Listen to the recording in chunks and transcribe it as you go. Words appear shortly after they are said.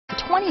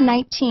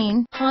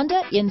2019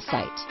 Honda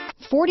Insight.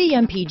 40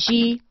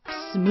 mpg,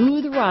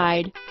 smooth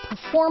ride,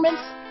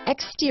 performance,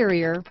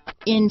 exterior,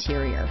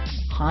 interior.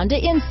 Honda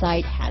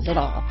Insight has it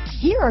all.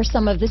 Here are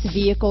some of this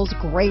vehicle's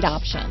great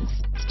options: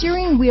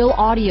 steering wheel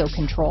audio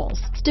controls,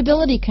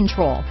 stability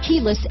control,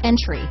 keyless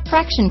entry,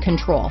 traction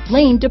control,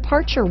 lane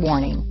departure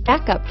warning,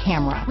 backup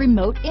camera,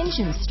 remote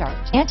engine start,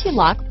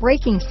 anti-lock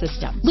braking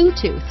system,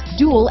 Bluetooth,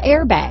 dual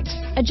airbags,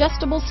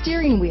 adjustable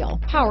steering wheel,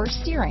 power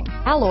steering,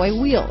 alloy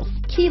wheels,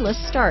 keyless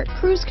start,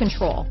 cruise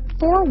control,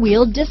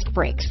 four-wheel disc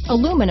brakes,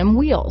 aluminum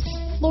wheels,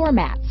 floor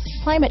mats,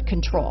 climate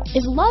control.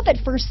 Is love at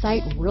first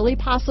sight really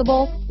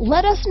possible?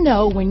 Let us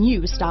know when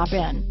you stop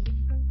in.